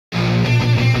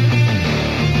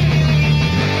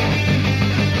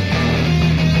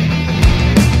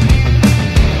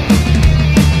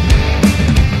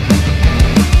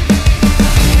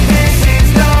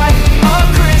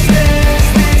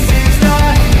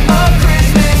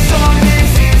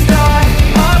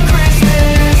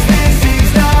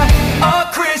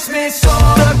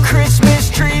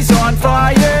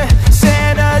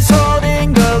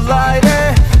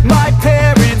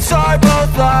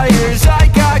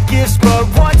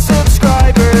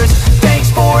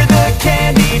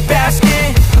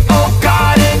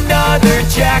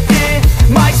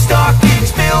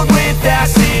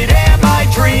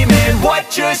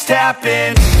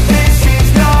happen. This is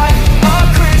not a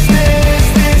Christmas.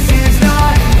 This is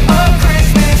not a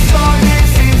Christmas song.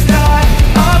 This is not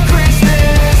a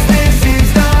Christmas. This is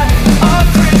not a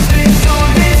Christmas song.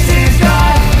 This is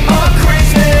not a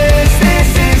Christmas.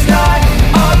 This is not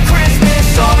a Christmas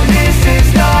song. This is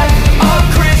not a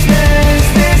Christmas.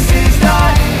 This is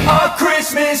not a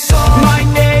Christmas song. My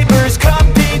neighbors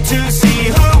compete to see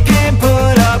who can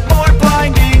put up more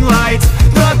blinding lights.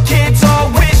 The kids all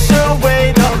wish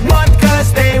away the month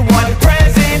 'cause they want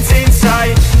presents in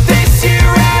sight. This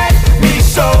year had me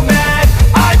so mad,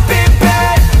 I've been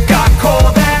bad, got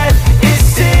coal that is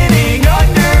sitting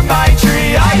under my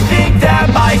tree. I think that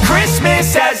my Christmas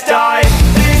has died.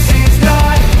 This is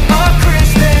not a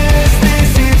Christmas.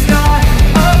 This is not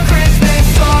a Christmas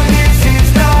song. This is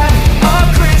not a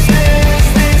Christmas.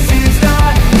 This is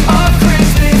not a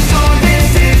Christmas song.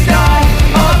 This is not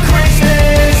a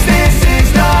Christmas. This is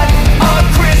not a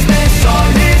Christmas song.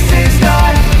 This is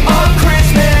not a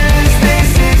Christmas.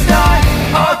 This is not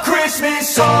a Christmas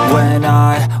song. When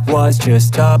I was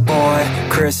just a boy,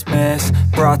 Christmas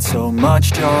brought so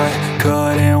much joy.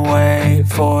 Couldn't wait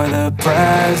for the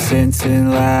presents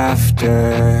and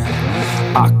laughter.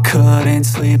 I couldn't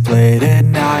sleep late at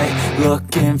night,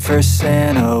 looking for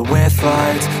Santa with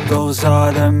lights. Those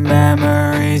are the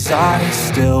memories I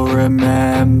still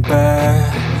remember.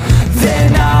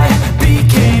 Then I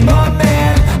became a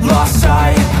man, lost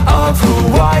sight of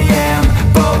who I am,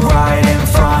 but right in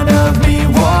front of me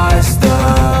was the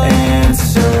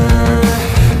answer.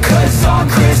 'Cause on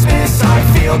Christmas I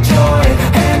feel joy,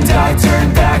 and I turn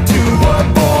back to a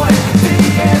boy. The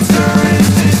answer is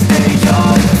to stay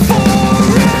young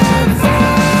forever.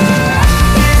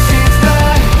 This is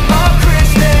not a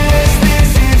Christmas.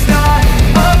 This is not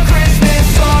a Christmas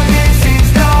song. This is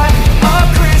not a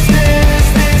Christmas.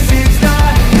 This is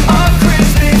not a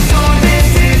Christmas song.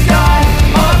 This is not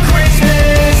a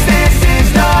Christmas. This is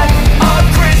not a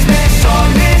Christmas song.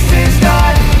 This is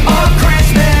not a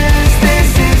Christmas.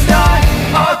 This is not a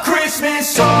Christmas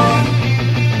song. This is not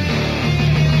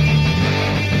a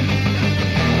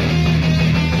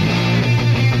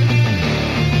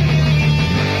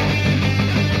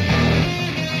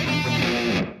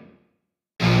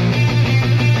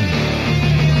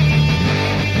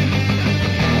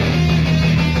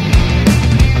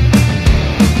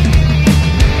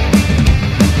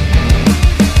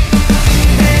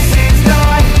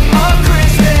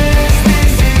Christmas.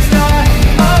 This is not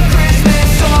a Christmas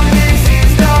song. This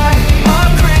is not a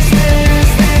Christmas.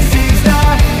 This is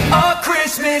not a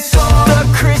Christmas song. The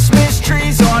Christmas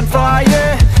tree's on fire.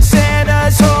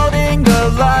 Santa's holding the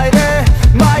lighter.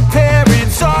 My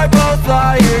parents are both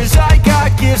liars. I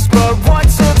got gifts but one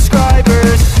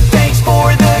subscribers. Thanks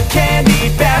for the candy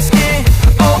basket.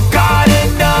 Oh, got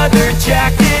another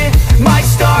jacket. My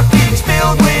stocking's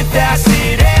filled with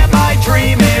acid. Am I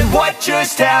dreaming? What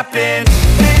just happened?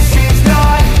 This is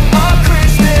not a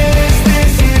Christmas.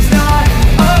 This is not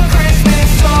a Christmas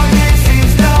song. This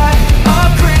is not a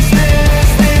Christmas.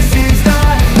 This is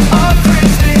not a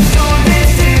Christmas song.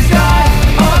 This is not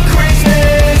a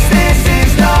Christmas. This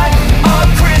is not a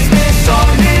Christmas song.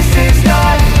 This is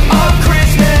not a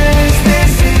Christmas.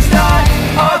 This is not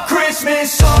a Christmas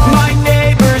song. My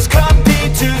neighbors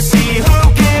compete to see who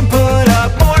can put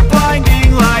up more blinding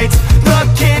lights. The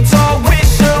kids all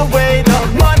wish away the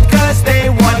month 'cause they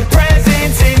want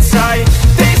presents in sight.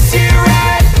 This year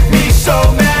had me so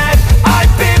mad,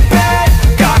 I've been bad,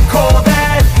 got coal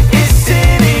that is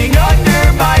sitting under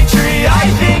my tree. I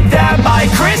think that my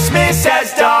Christmas has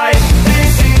died.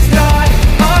 This is not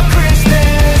a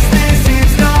Christmas. This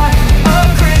is not a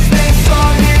Christmas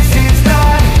song. This is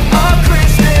not a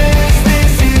Christmas.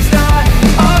 This is not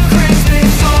a Christmas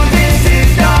song. This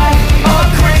is not a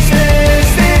Christmas.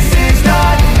 This is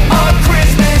not a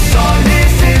Christmas song.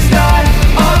 This is not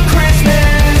a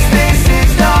Christmas. This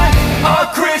is not a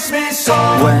Christmas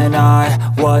song. When I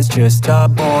was just a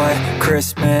boy,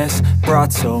 Christmas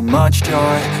brought so much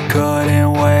joy.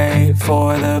 Couldn't wait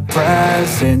for the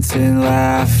presents and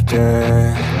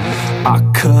laughter. I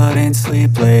couldn't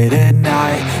sleep late at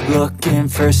night, looking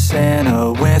for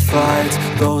Santa with lights.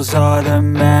 Those are the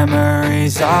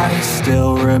memories I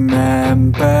still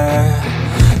remember.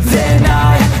 Then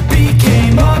I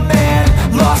became a man,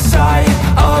 lost sight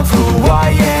of who I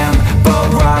am,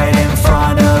 but right in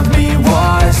front of me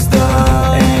was the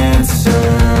answer.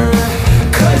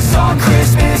 'Cause on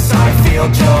Christmas I feel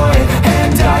joy,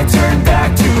 and I turn back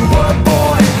to a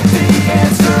boy. The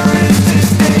answer is to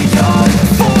stay young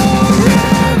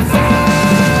forever.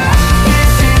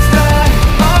 This is not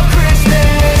a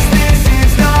Christmas. This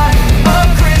is not a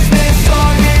Christmas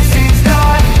song. This is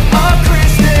not a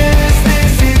Christmas.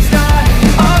 This is not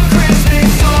a Christmas.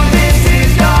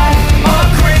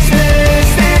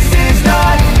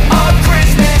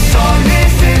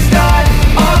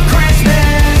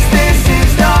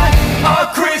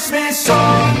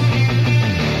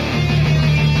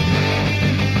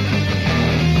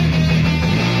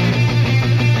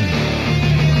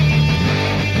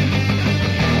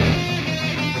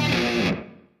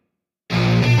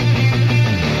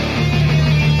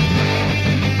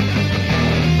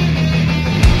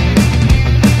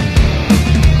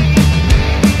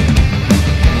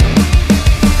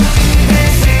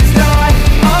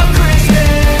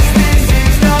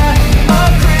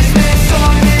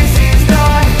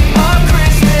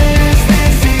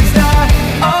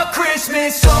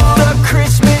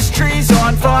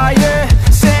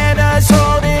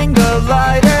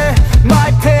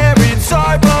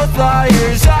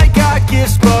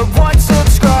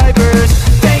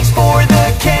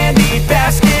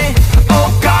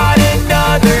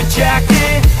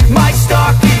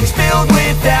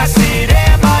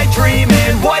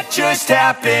 just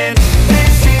happened?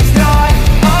 This is not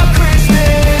a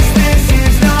Christmas. This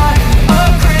is not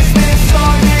a Christmas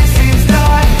song. This is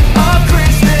not a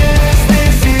Christmas.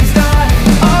 This is not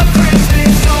a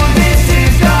Christmas song. This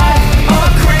is not a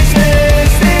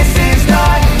Christmas. This is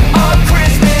not a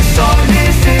Christmas song.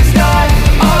 This is not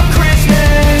a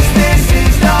Christmas. This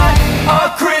is not a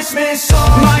Christmas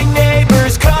song. My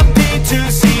neighbors compete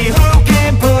to see who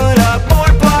can put up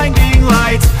more blinding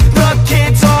lights. The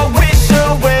kids all wish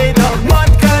away the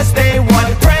month 'cause they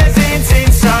want presents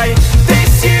in sight.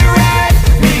 This year had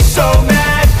me so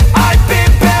mad, I've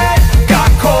been bad, got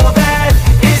coal that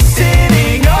is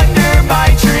sitting under my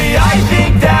tree. I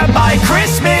think that my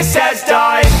Christmas has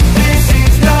died. This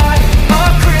is not a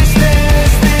Christmas.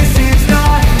 This is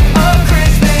not a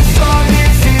Christmas song.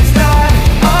 This is not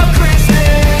a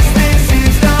Christmas. This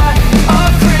is not a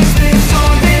Christmas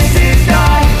song. This is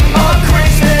not a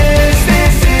Christmas.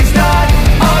 This is not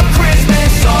a Christmas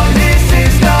song. This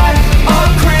is not a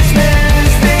Christmas.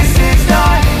 This is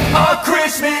not a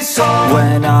Christmas song.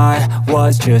 When I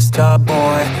was just a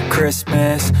boy,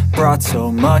 Christmas brought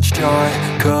so much joy.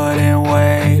 Couldn't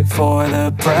wait for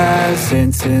the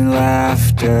presents and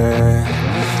laughter.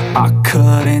 I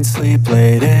couldn't sleep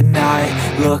late at night,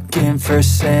 looking for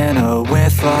Santa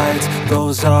with lights.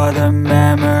 Those are the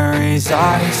memories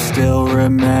I still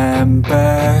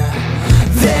remember.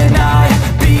 Then I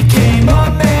became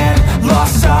a man,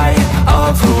 lost sight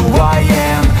of who I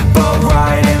am, but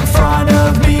right in front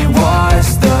of me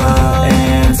was the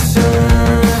answer.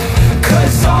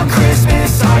 'Cause on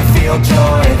Christmas I feel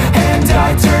joy, and I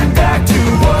turn back to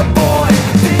a boy.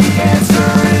 The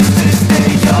answer is to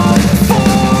stay young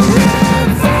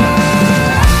forever.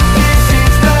 This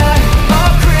is not a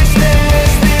Christmas.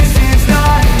 This is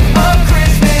not a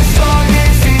Christmas song.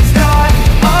 This is not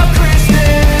a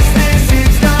Christmas. This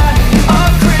is not a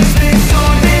Christmas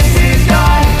song. This is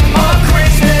not a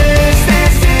Christmas.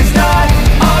 This is not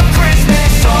a Christmas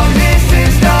song. This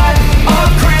is not a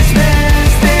Christmas.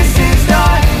 This is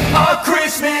not a Christmas song.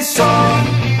 This is not a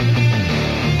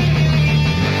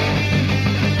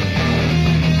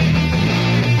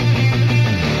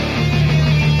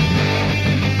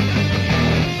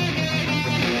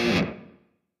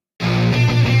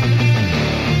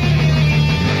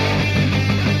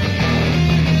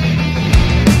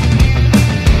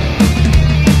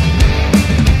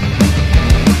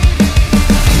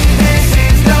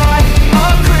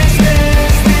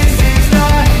Christmas. This is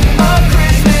not a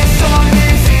Christmas song.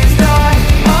 This is not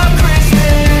a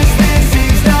Christmas. This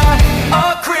is not a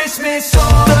Christmas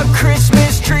song. The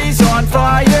Christmas tree's on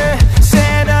fire.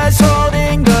 Santa's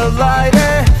holding the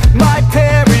lighter. My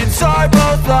parents are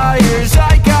both liars.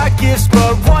 I got gifts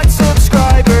but one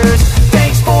subscribers.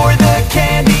 Thanks for the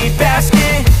candy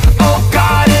basket. Oh,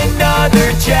 got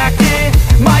another jacket.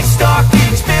 My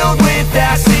stocking's filled with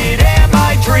acid. Am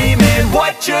I dreaming?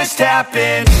 What just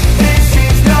happened? This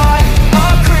is not a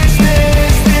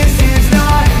Christmas. This is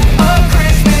not a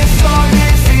Christmas song.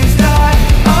 This is not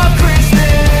a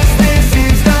Christmas. This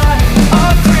is not a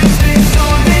Christmas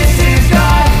song. This is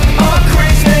not a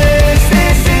Christmas.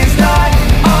 This is not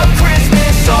a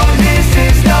Christmas song. This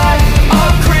is not a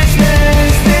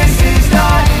Christmas. This is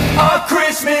not a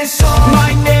Christmas song.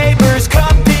 My neighbors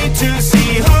compete to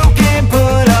see who can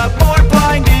put up more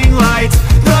blinding lights.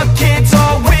 The kids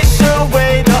all wish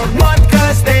away the month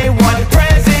 'cause they want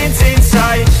presents in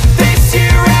sight. This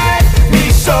year had me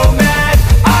so mad,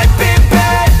 I've been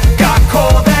bad, got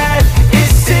coal that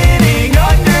is sitting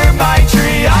under my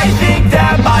tree. I think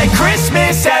that my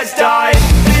Christmas has died.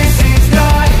 This is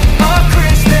not a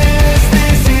Christmas.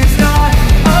 This is not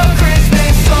a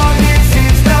Christmas song. This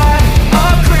is not a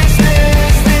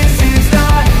Christmas. This is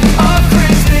not a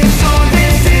Christmas song.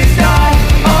 This is not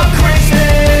a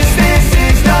Christmas. This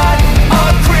is not a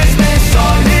Christmas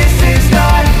song. This is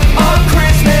not a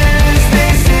Christmas.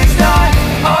 This is not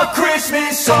a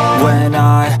Christmas song. When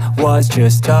I was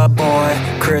just a boy,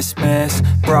 Christmas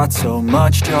brought so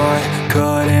much joy.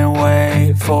 Couldn't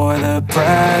wait for the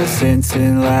presents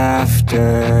and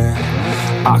laughter.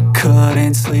 I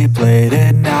couldn't sleep late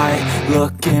at night,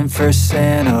 looking for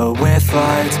Santa with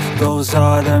lights. Those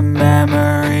are the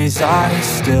memories I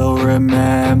still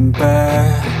remember.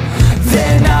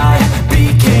 Then I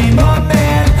became a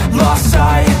man, lost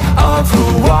sight of who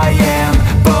I am,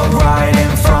 but right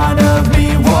in front of me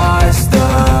was the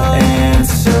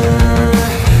answer.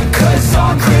 'Cause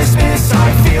on Christmas I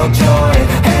feel joy,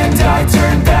 and I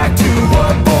turn back to a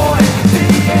boy. The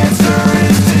answer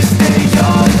is to stay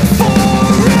young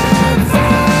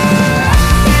forever.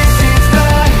 This is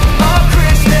not a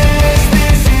Christmas.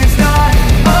 This is not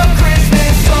a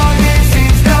Christmas song. This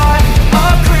is not a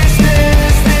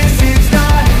Christmas. This is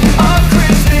not a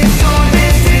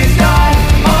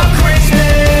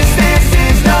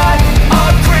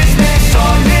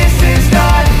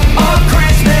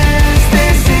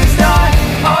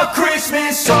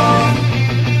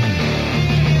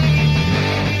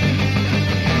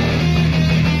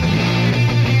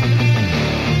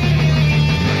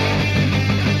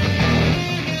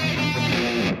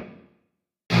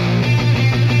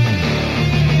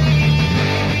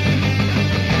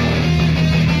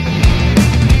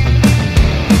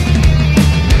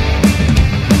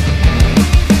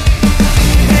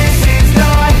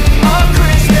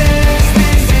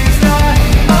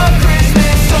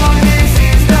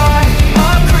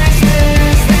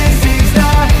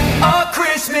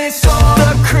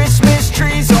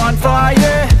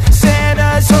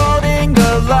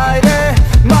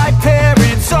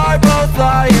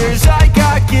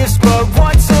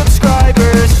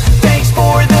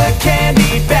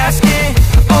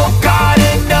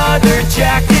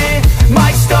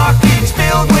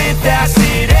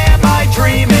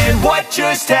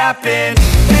happened.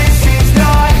 This is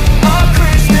not a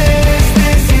Christmas.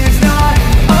 This is not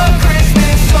a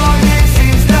Christmas song. This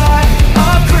is not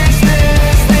a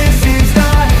Christmas. This is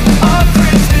not a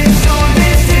Christmas song.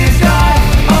 This is not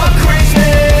a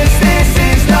Christmas. This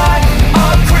is not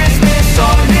a Christmas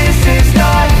song. This is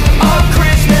not a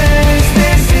Christmas.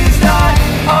 This is not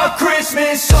a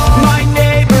Christmas song. My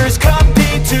neighbors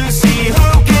compete to see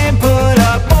who can put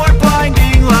up more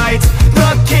blinding lights.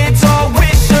 The kids all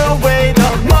wish away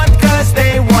the month 'cause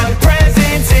they want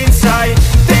presents in sight.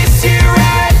 This year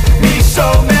had me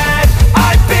so mad,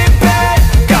 I've been bad,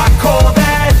 got coal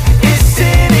that is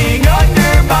sitting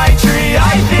under my tree.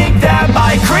 I think that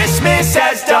my Christmas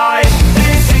has died.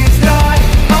 This is not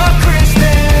a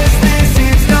Christmas. This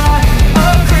is not a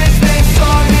Christmas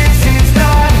song. This is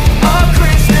not a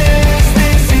Christmas.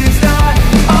 This is not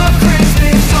a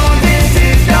Christmas song. This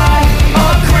is not a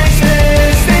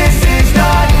Christmas. This is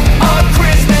not a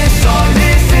Christmas song.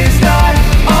 This is not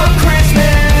a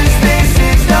Christmas. This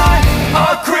is not a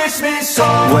Christmas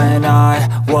song. When I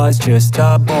was just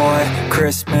a boy,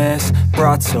 Christmas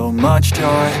brought so much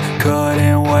joy.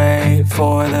 Couldn't wait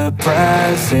for the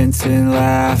presents and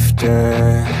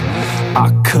laughter. I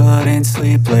couldn't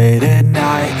sleep late at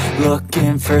night,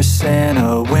 looking for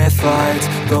Santa with lights.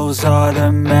 Those are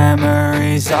the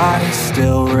memories I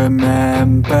still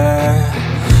remember.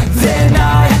 Then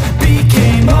I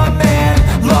became a man,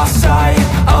 lost sight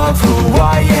of who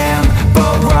I am.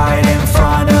 But right in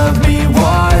front of me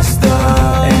was the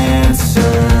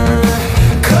answer.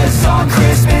 'Cause on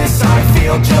Christmas I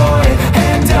feel joy,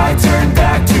 and I turn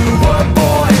back to a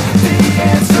boy. The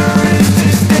answer is to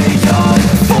stay young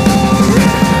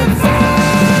forever.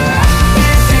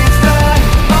 This is not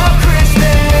a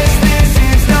Christmas. This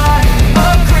is not a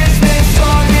Christmas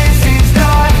song. This is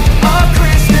not a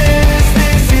Christmas.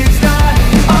 This is not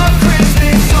a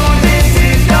Christmas song. This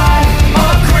is not a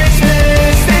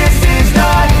Christmas. This is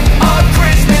not a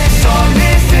Christmas song.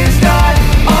 This is not a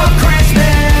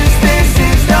Christmas. This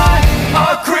is not a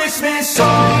Christmas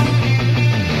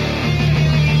song.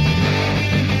 This is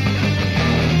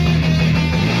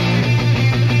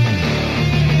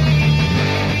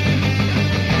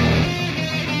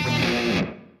not a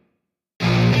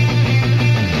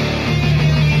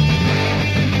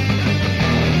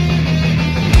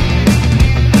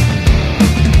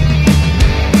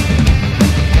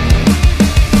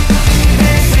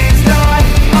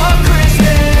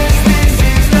Christmas. This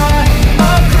is not a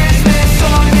Christmas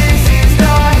song. This is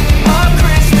not a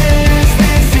Christmas.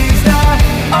 This is not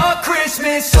a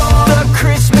Christmas song. The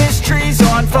Christmas tree's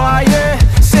on fire.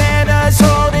 Santa's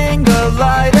holding the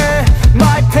lighter.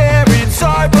 My parents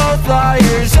are both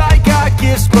liars. I got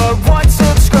gifts but one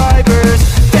subscribers.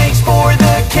 Thanks for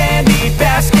the candy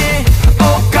basket.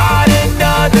 Oh, got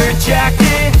another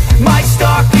jacket. My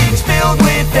stocking's filled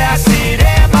with acid.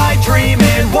 Am I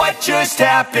dreaming? What just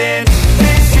happened?